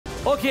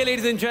Okay,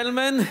 ladies and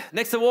gentlemen,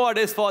 next award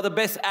is for the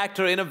best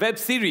actor in a web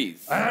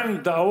series.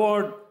 And the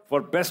award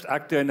for best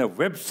actor in a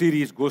web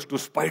series goes to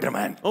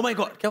Spider-Man. Oh my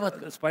God, क्या बात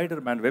कर?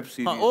 Spider-Man web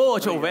series. Oh,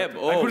 अच्छा web.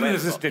 Oh, I couldn't web.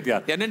 resist it,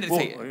 yeah. Yeah,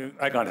 नहीं,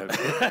 I can't help it.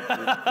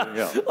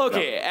 Yeah.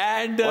 Okay,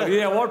 and और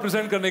ये award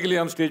present करने के लिए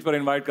हम stage पर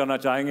invite करना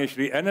चाहेंगे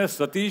श्री N.S.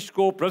 Satish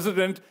को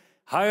President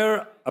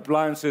Hire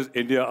Appliances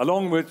India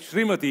along with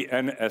Srimati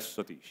N.S.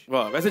 Satish.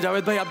 वाह, वैसे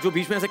जावेद भाई आप जो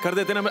बीच में ऐसे कर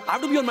देते हैं ना, I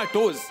have to be on my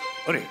toes.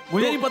 अरे,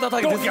 मुझे नहीं पता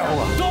था कि क्या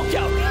होगा? तो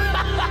क्या होगा?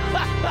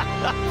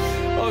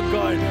 Oh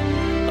God.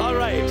 All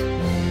right.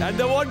 And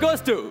the award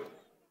goes to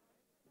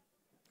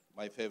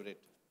my favorite,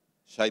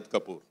 Shahid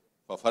Kapoor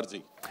for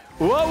Farzi.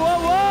 Whoa, whoa,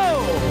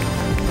 whoa!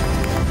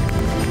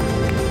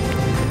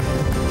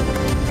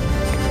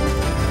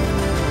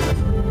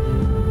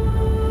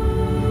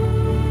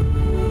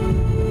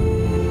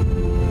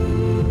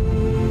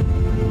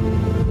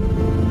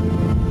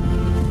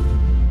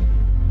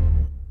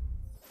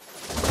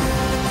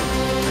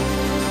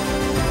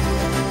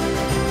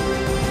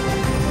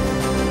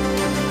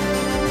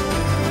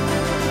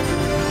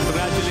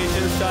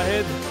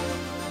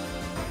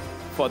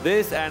 For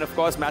this, and of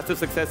course, massive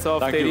success of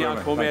Teri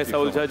Aankhon Mein Aisa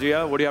Uljha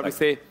Jiya. What do you have to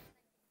say?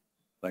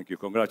 Thank you.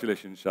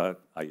 Congratulations, Shahid.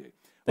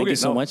 Thank you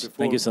so much.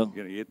 Thank you, sir.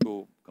 ये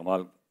तो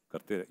कमाल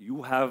करते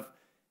रहे.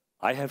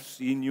 I have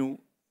seen you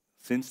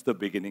since the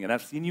beginning, and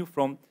I've seen you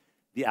from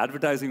the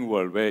advertising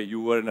world, where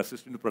you were an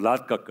assistant to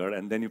Prahlad Kakkar,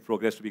 and then you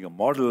progressed to being a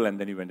model, and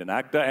then you went an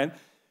actor. And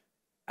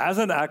as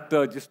an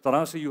actor, जिस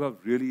तरह से you have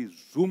really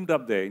zoomed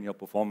up there in your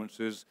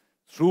performances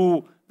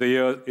through the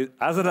years.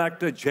 As an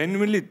actor,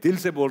 genuinely दिल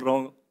से बोल रहा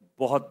हूँ.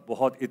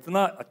 बहुत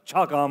इतना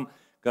अच्छा काम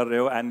कर रहे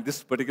हो, and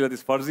this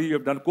Farzi you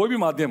have done. कोई भी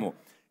माध्यम हो,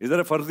 is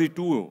there a Farzi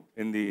 2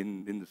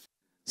 in this?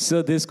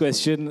 So this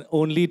question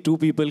only 2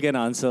 people can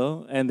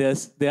answer, and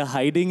they're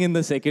hiding in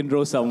the second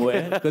row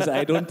somewhere because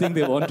I don't think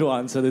they want to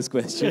answer this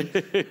question.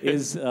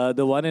 Is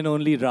the one and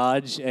only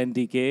Raj and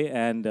DK,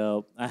 and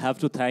I have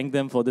to thank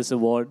them for this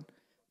award.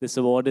 This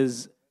award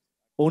is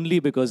only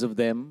because of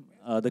them.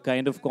 The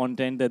kind of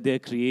content that they're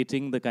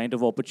creating, the kind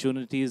of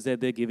opportunities that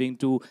they're giving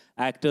to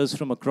actors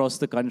from across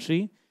the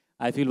country.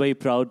 I feel very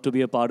proud to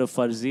be a part of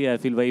Farzi. I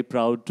feel very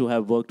proud to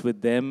have worked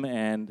with them.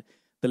 And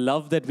the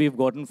love that we've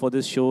gotten for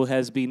this show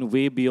has been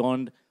way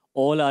beyond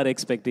all our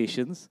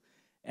expectations.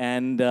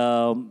 And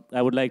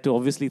I would like to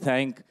obviously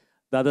thank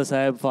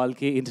Dadasaheb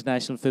Phalke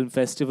International Film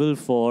Festival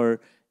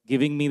for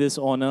giving me this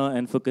honor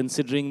and for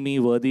considering me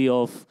worthy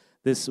of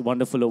this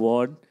wonderful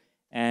award.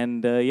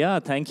 And yeah,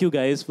 thank you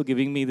guys for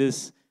giving me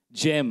this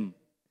gem.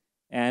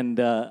 And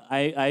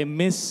I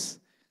miss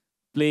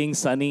playing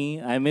Sunny.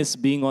 I miss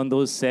being on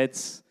those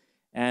sets.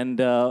 And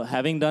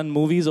having done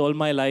movies all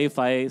my life,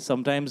 I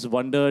sometimes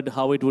wondered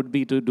how it would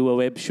be to do a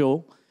web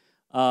show.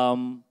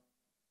 And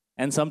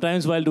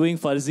sometimes while doing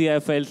Farzi, I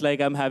felt like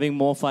I'm having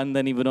more fun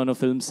than even on a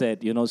film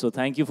set, you know. So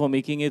thank you for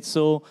making it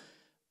so,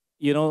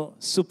 you know,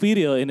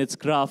 superior in its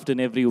craft in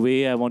every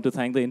way. I want to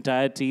thank the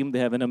entire team. They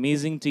have an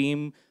amazing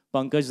team.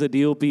 Pankaj, the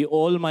DOP,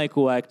 all my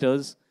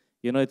co-actors.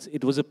 You know,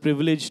 it was a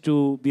privilege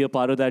to be a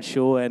part of that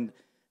show, and,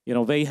 you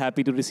know, very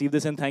happy to receive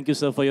this. And thank you,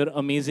 sir, for your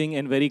amazing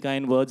and very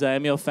kind words. I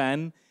am your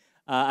fan.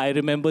 I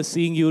remember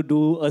seeing you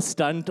do a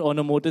stunt on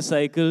a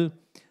motorcycle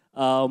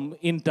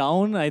in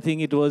town. I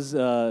think it was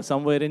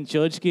somewhere in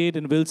Churchgate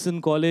in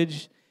Wilson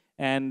College.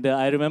 And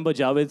I remember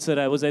Javed, sir,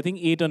 I was, I think,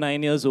 8 or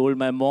 9 years old.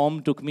 My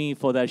mom took me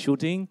for that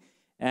shooting,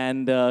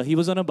 and he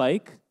was on a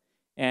bike.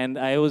 And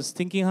I was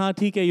thinking,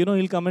 theek hai, you know,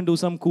 he'll come and do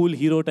some cool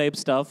hero-type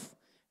stuff.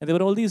 And there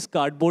were all these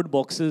cardboard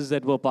boxes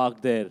that were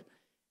parked there.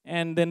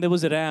 And then there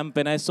was a ramp,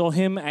 and I saw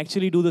him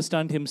actually do the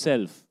stunt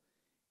himself.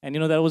 And,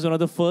 you know, that was one of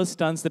the first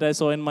stunts that I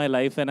saw in my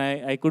life, and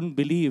I couldn't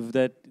believe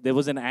that there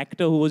was an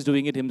actor who was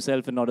doing it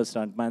himself and not a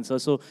stuntman.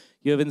 So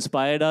you have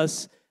inspired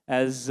us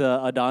as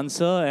a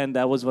dancer, and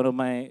that was one of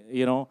my,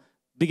 you know,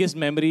 biggest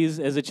memories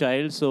as a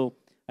child. So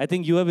I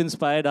think you have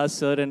inspired us,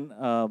 sir, and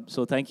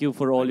so thank you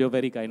for all your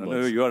very kind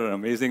words. You are an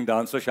amazing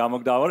dancer,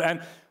 Shamak Dawar.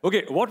 And,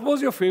 okay, what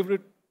was your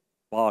favorite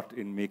part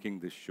in making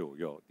this show,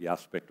 the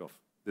aspect of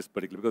this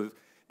particular, because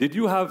did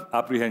you have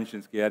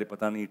apprehensions कि यार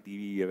पता नहीं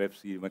TV या web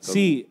series में?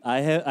 See,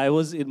 I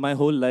was in my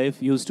whole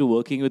life used to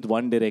working with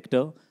one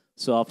director.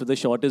 So after the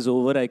shot is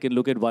over, I can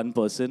look at one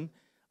person.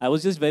 I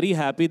was just very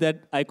happy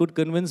that I could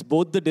convince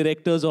both the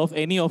directors of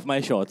any of my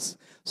shots.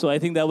 So I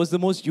think that was the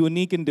most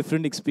unique and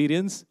different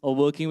experience of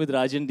working with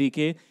Raj and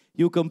DK.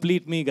 You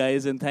complete me,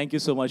 guys, and thank you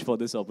so much for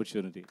this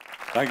opportunity.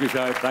 Thank you,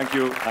 Shahid. Thank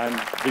you, and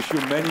wish you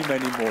many,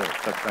 many more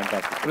such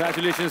fantastic.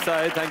 Congratulations,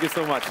 Shahid. Thank you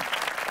so much.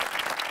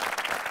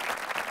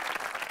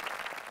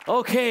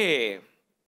 Okay.